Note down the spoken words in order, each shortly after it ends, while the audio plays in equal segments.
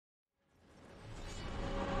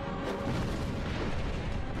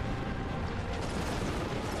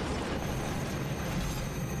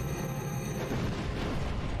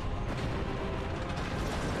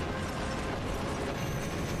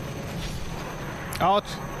Ouch.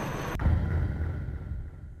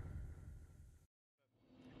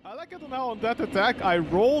 I like it now on that attack, I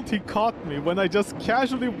rolled, he caught me. When I just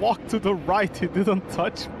casually walked to the right, he didn't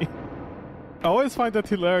touch me. I always find that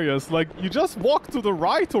hilarious. Like, you just walk to the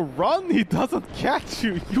right or run, he doesn't catch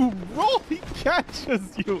you. You roll, he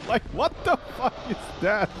catches you. Like, what the fuck is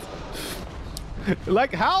that?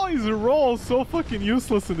 Like, how is roll so fucking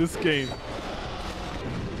useless in this game?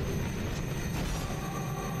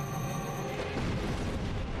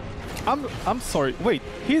 I'm sorry. Wait,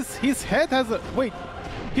 his head has a wait.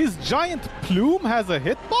 His giant plume has a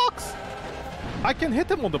hitbox? I can hit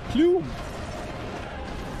him on the plume.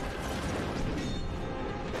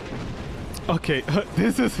 Okay,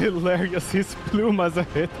 this is hilarious. His plume has a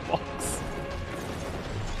hitbox.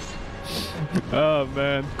 Oh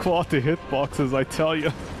man, quality hitboxes, I tell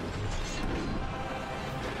you.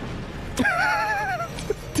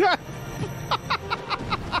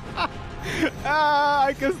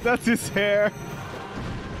 I guess that's his hair.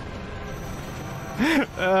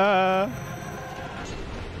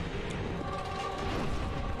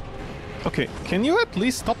 Okay, can you at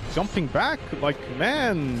least stop jumping back? Like,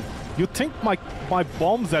 man, you think my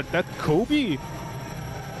bombs are that Kobe?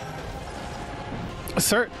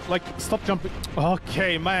 Sir, like, stop jumping.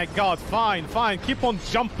 Okay, my god, fine, keep on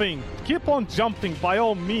jumping. Keep on jumping, by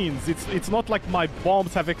all means. It's not like my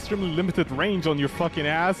bombs have extremely limited range on your fucking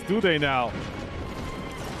ass, do they now?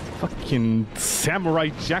 Fucking Samurai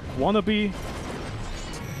Jack wannabe.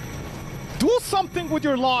 Do something with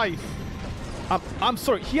your life! I'm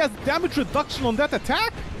sorry, he has damage reduction on that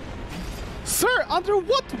attack? Sir, under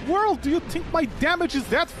what world do you think my damage is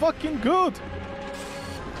that fucking good?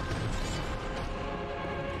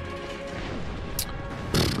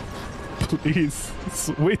 Please,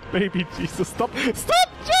 sweet baby Jesus, stop jumping!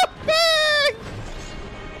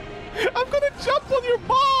 I'm gonna jump on your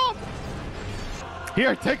mom!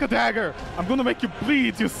 Here, take a dagger! I'm gonna make you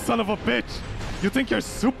bleed, you son of a bitch! You think you're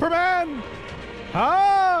Superman?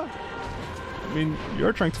 Huh? I mean,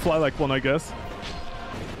 you're trying to fly like one, I guess.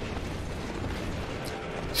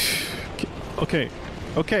 Okay,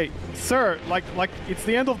 sir, like it's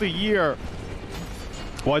the end of the year.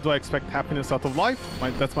 Why do I expect happiness out of life?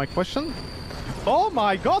 That's my question. Oh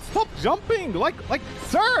my god, stop jumping! Like,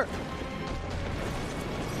 sir!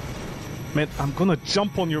 Man, I'm gonna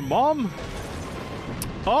jump on your mom?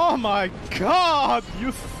 Oh my god,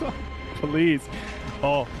 you son... Please.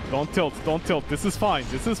 Oh, don't tilt. This is fine,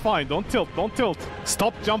 don't tilt.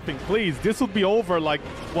 Stop jumping, please. This would be over like,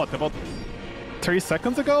 what, about 30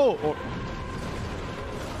 seconds ago? Or...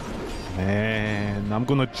 Man, I'm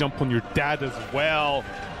gonna jump on your dad as well.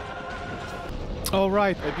 Oh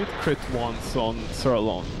right, I did crit once on Sir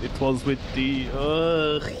Alone. It was with the...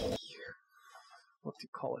 what do you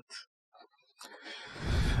call it?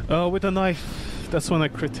 With a knife. That's when I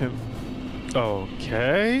crit him.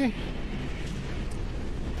 Okay.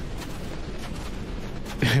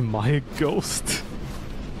 Am I a ghost?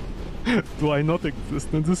 Do I not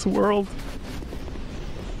exist in this world?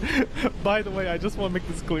 By the way, I just want to make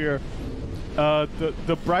this clear.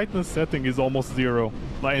 The brightness setting is almost 0.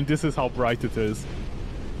 And this is how bright it is.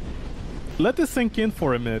 Let this sink in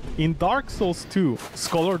for a minute. In Dark Souls 2,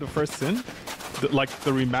 Scholar of the First Sin, like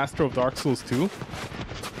the remaster of Dark Souls 2,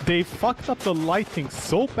 they fucked up the lighting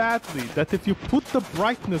so badly that if you put the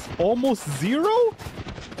brightness almost 0,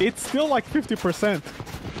 it's still like 50%.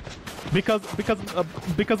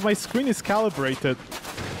 Because my screen is calibrated.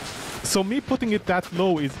 So me putting it that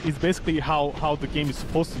low is basically how the game is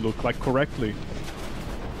supposed to look, like correctly.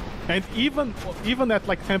 And even at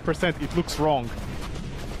like 10%, it looks wrong.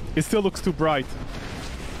 It still looks too bright.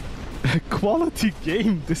 Quality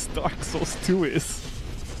game this Dark Souls 2 is.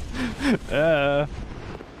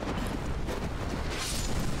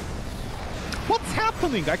 What's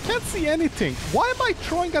happening? I can't see anything. Why am I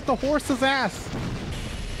throwing at the horse's ass?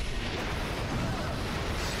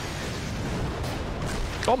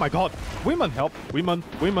 Oh my god. Women, help. Women,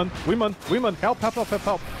 help.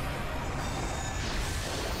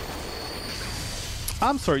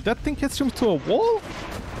 I'm sorry, that thing hits him to a wall?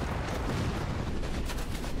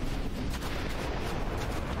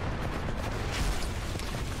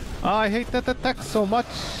 I hate that attack so much.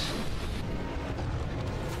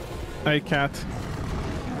 Hey, cat.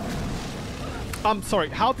 I'm sorry,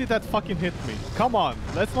 how did that fucking hit me? Come on,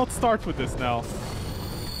 let's not start with this now.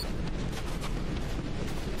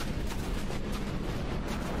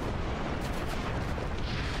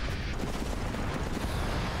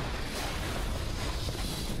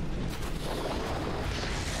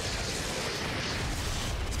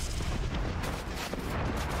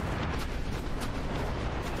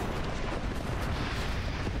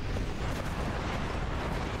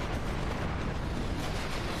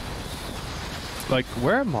 Like,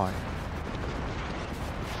 where am I?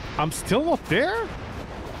 I'm still not there?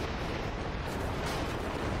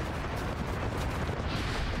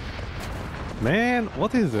 Man,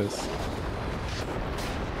 what is this?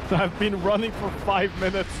 I've been running for 5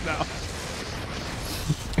 minutes now.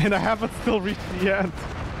 And I haven't still reached the end.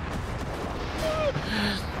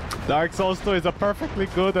 Dark Souls 2 is a perfectly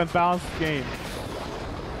good and balanced game.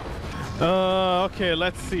 Okay,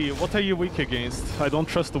 let's see. What are you weak against? I don't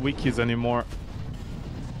trust the wikis anymore.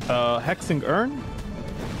 Hexing Urn?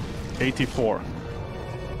 84.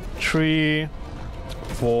 3,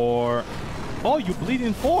 4. Oh, you bleed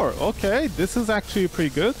in 4. Okay, this is actually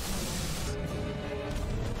pretty good.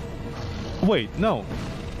 Wait, no.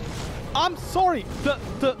 I'm sorry.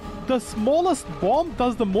 The smallest bomb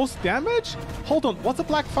does the most damage? Hold on. What's a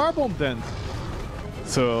black firebomb then?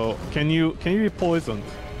 So can you be poisoned?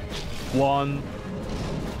 1.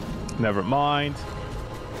 Never mind.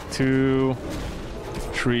 2,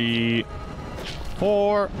 3,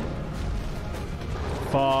 4,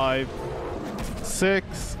 5,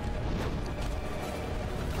 6,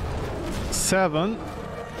 7,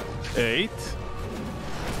 8,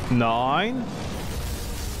 9,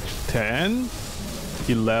 10,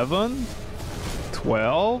 11,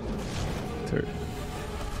 12, 13.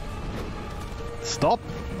 Stop.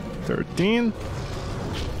 13,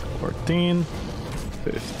 14,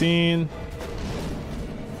 15.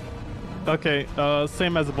 Okay,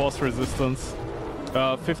 same as the boss resistance.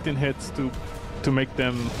 15 hits to make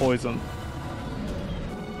them poison.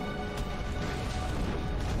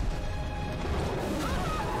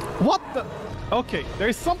 What the? Okay,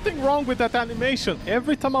 there's something wrong with that animation.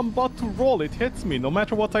 Every time I'm about to roll, it hits me, no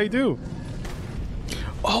matter what I do.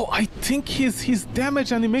 Oh, I think his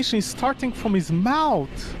damage animation is starting from his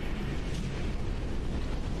mouth.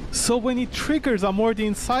 So when he triggers, I'm already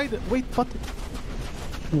inside. Wait, what?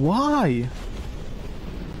 Why?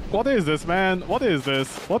 What is this, man? What is this?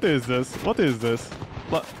 What is this? What is this?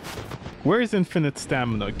 What? Where is infinite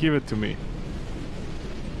stamina? Give it to me.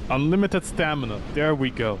 Unlimited stamina. There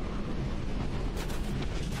we go.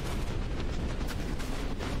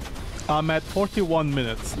 I'm at 41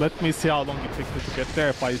 minutes. Let me see how long it takes me to get there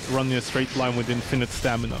if I run in a straight line with infinite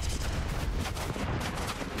stamina.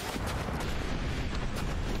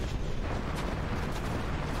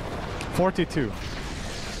 $42.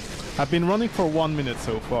 I've been running for 1 minute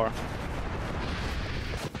so far.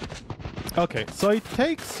 Okay, so it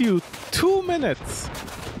takes you 2 minutes.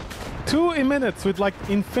 2 minutes with like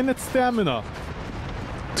infinite stamina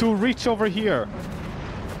to reach over here.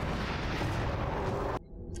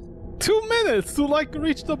 2 minutes to like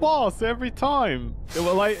reach the boss every time.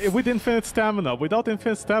 With infinite stamina. Without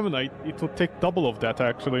infinite stamina, it would take double of that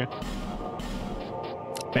actually.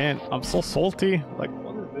 Man, I'm so salty. Like,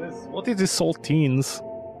 what is this? What is this saltines?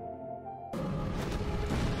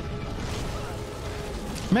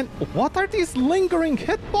 Man, what are these lingering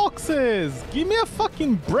hitboxes? Give me a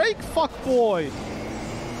fucking break, fuckboy!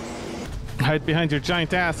 Hide behind your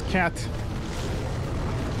giant ass, cat.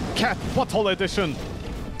 Cat butthole edition.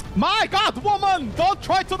 My god, woman! Don't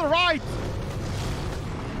try to the right!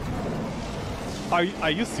 Are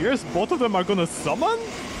you serious? Both of them are gonna summon?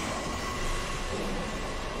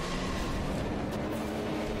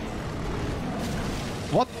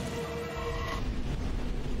 What?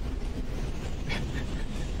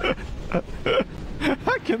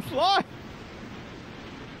 I can fly!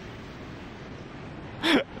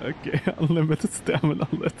 Okay, unlimited stamina,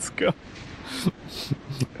 let's go.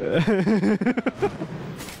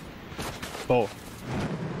 Oh.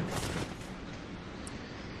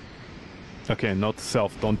 Okay, note to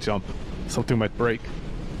self, don't jump. Something might break.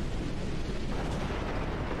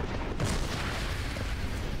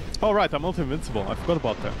 Oh right, I'm not invincible. I forgot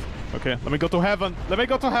about that. Okay, let me go to heaven. Let me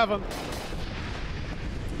go to heaven.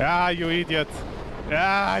 Ah, you idiot.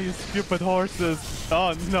 Ah, you stupid horses.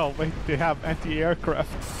 Oh no, wait, they have anti-aircraft.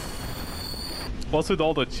 What's with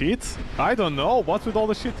all the cheats? I don't know. What's with all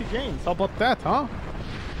the shitty games? How about that, huh?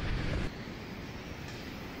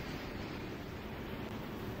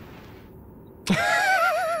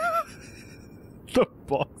 The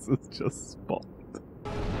box is just spawned.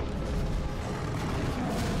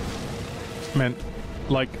 Man,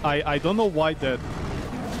 like, I don't know why that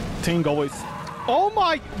thing always... Oh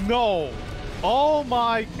my... No! Oh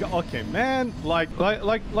my god. Okay, man, like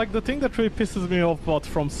the thing that really pisses me off about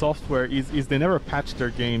From Software is they never patch their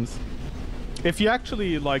games. If you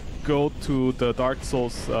actually like go to the Dark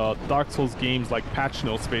Souls games like patch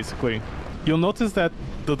notes basically, you'll notice that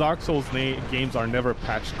the Dark Souls games are never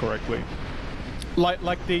patched correctly.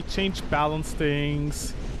 Like they change balance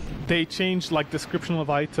things, they change like description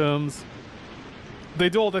of items. They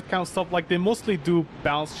do all that kind of stuff. Like, they mostly do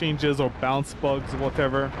bounce changes or bounce bugs or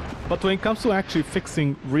whatever. But when it comes to actually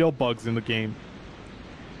fixing real bugs in the game,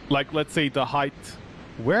 like, let's say the height...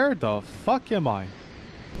 Where the fuck am I?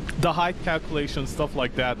 The height calculation, stuff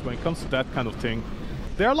like that, when it comes to that kind of thing,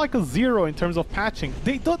 they're like a zero in terms of patching.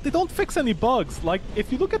 They don't fix any bugs. Like,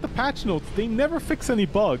 if you look at the patch notes, they never fix any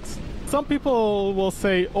bugs. Some people will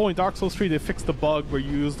say, oh, in Dark Souls 3 they fixed the bug where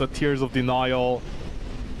you use the Tears of Denial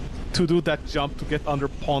to do that jump to get under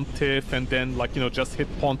Pontiff and then, like, you know, just hit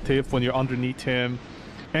Pontiff when you're underneath him.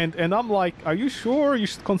 And I'm like, are you sure you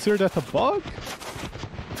should consider that a bug?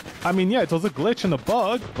 I mean, yeah, it was a glitch and a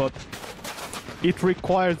bug, but it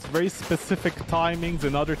requires very specific timings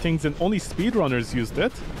and other things, and only speedrunners used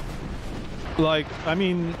it. Like, I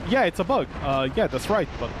mean, yeah, it's a bug. Yeah, that's right,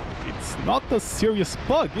 but it's not a serious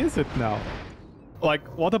bug, is it now? Like,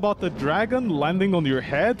 what about the dragon landing on your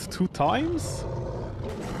head 2 times?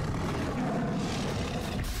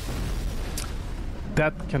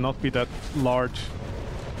 That cannot be that large.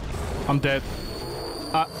 I'm dead.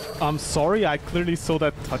 I'm sorry, I clearly saw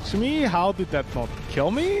that touch me. How did that not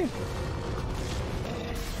kill me?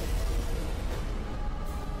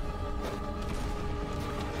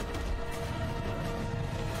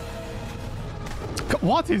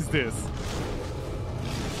 What is this?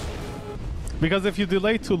 Because if you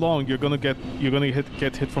delay too long, you're gonna get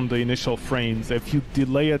hit from the initial frames. If you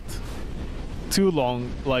delay it too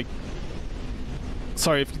long, like...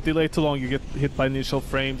 Sorry, if you delay too long, you get hit by initial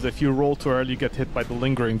frames. If you roll too early, you get hit by the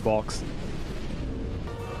lingering box.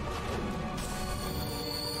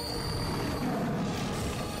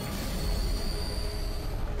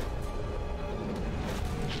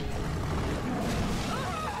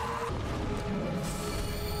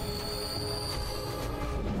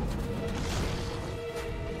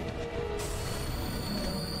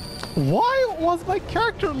 Why was my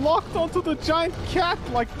character locked onto the giant cat,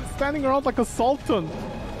 like standing around like a sultan?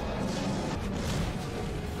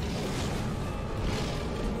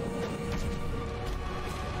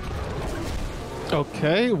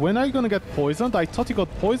 Okay, when are you gonna get poisoned? I thought you got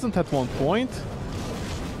poisoned at one point.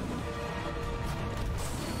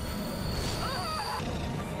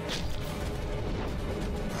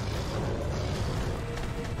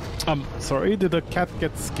 I'm sorry, did the cat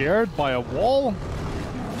get scared by a wall?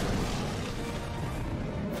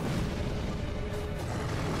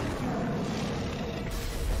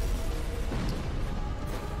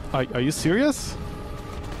 Are you serious?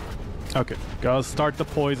 Okay, gotta start the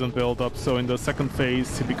poison build-up, so in the second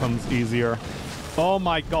phase it becomes easier. Oh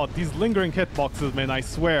my god, these lingering hitboxes, man, I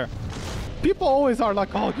swear. People always are like,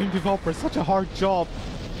 oh, game developers, such a hard job.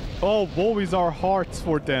 Oh, woe is our hearts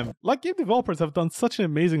for them. Like, game developers have done such an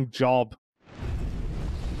amazing job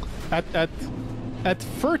at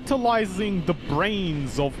fertilizing the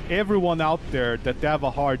brains of everyone out there that they have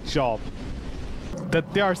a hard job.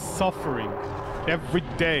 That they are suffering every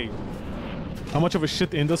day. How much of a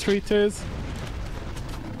shit industry it is.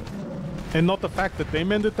 And not the fact that they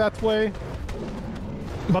meant it that way.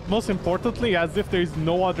 But most importantly, as if there is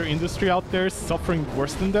no other industry out there suffering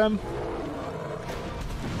worse than them.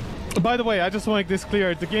 By the way, I just want to make this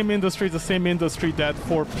clear. The game industry is the same industry that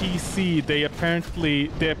for PC, they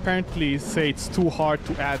apparently say it's too hard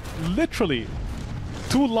to add literally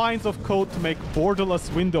 2 lines of code to make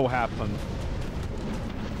borderless window happen.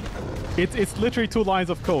 It's literally 2 lines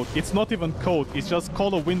of code. It's not even code. It's just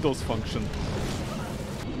call a Windows function.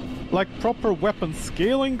 Like proper weapon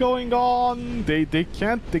scaling going on. They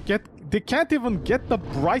can't even get the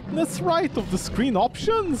brightness right of the screen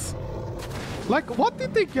options. Like, what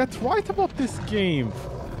did they get right about this game?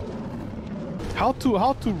 How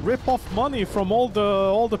to rip off money from all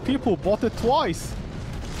the people who bought it twice.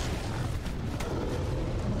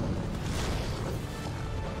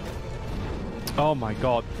 Oh my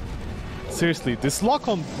god. Seriously, this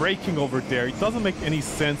lock-on braking over there, it doesn't make any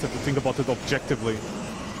sense if you think about it objectively.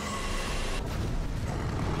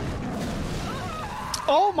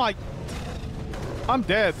 Oh my... I'm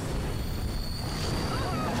dead.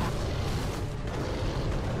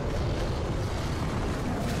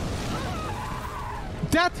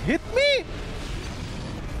 That hit me?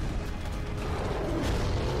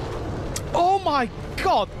 Oh my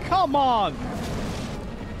god, come on!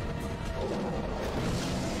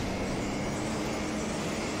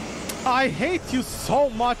 I hate you so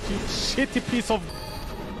much, you shitty piece of...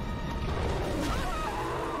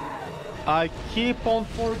 I keep on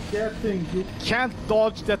forgetting. You can't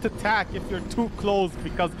dodge that attack if you're too close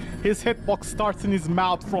because his hitbox starts in his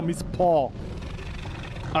mouth from his paw.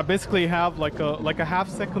 I basically have like a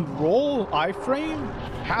half-second roll iframe,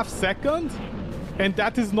 half-second, and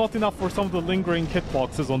that is not enough for some of the lingering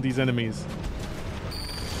hitboxes on these enemies.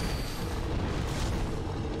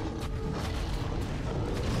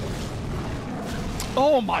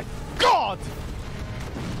 Oh my god!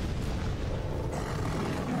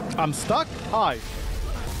 I'm stuck? Hi.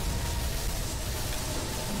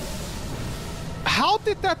 How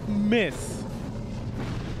did that miss?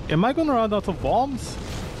 Am I gonna run out of bombs?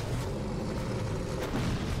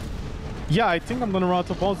 Yeah, I think I'm gonna run out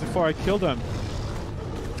of bombs before I kill them.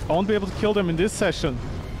 I won't be able to kill them in this session.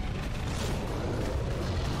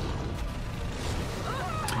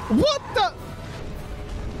 What the?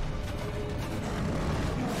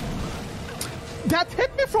 That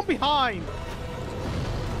hit me from behind!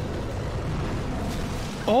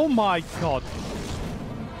 Oh my god.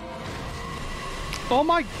 Oh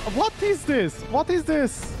my... What is this? What is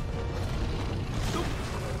this?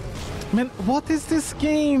 Man, what is this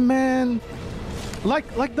game, man?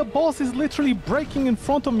 Like the boss is literally breaking in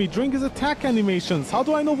front of me during his attack animations. How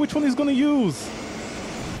do I know which one he's gonna use?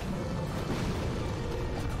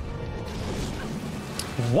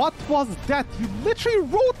 What was that? You literally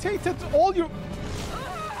rotated all your...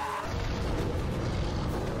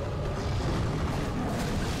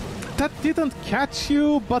 That didn't catch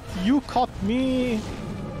you, but you caught me.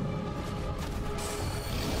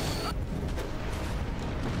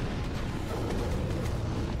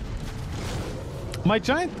 My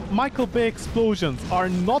giant Michael Bay explosions are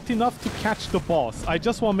not enough to catch the boss. I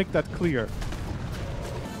just want to make that clear.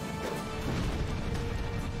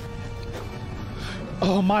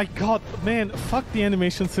 Oh my god, man, fuck the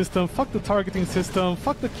animation system, fuck the targeting system,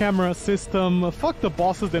 fuck the camera system, fuck the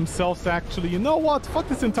bosses themselves actually. You know what? Fuck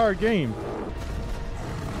this entire game.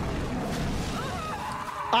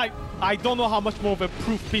 I don't know how much more of a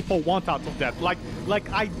proof people want out of that. Like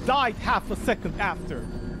I died half a second after.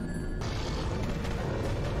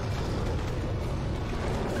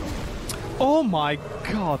 Oh my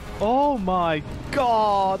god, oh my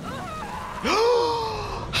god.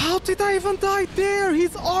 How did I even die there?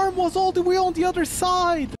 His arm was all the way on the other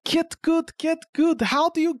side. Get good, get good. How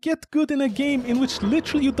do you get good in a game in which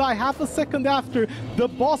literally you die half a second after the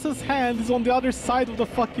boss's hand is on the other side of the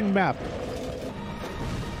fucking map?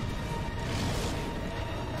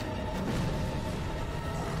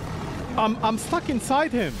 I'm stuck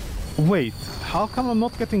inside him. Wait, how come I'm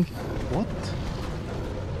not getting... What?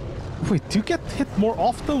 Wait, do you get hit more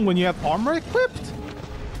often when you have armor equipped?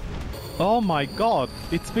 Oh my god,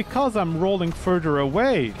 it's because I'm rolling further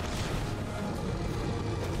away.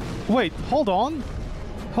 Wait, hold on.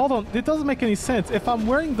 Hold on, it doesn't make any sense. If I'm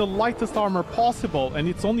wearing the lightest armor possible and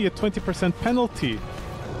it's only a 20% penalty,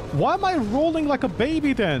 why am I rolling like a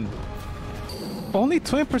baby then? Only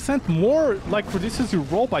 20% more like reduces your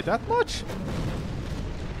roll by that much?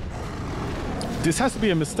 This has to be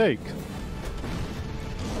a mistake.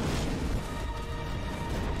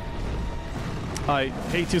 I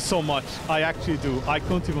hate you so much. I actually do. I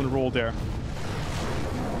couldn't even roll there.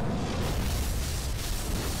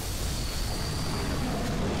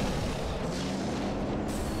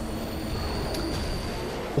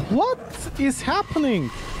 What is happening?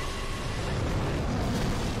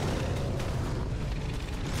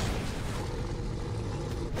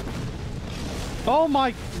 Oh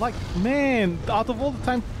my, like, man, out of all the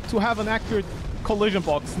time to have an accurate collision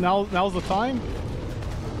box, now's the time?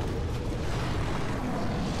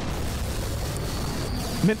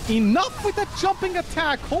 Man, enough with that jumping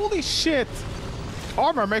attack! Holy shit!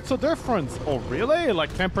 Armor makes a difference! Oh, really?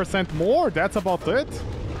 Like 10% more? That's about it?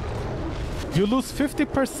 You lose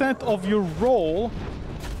 50% of your roll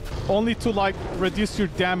only to, like, reduce your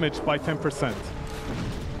damage by 10%.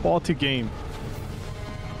 Quality game.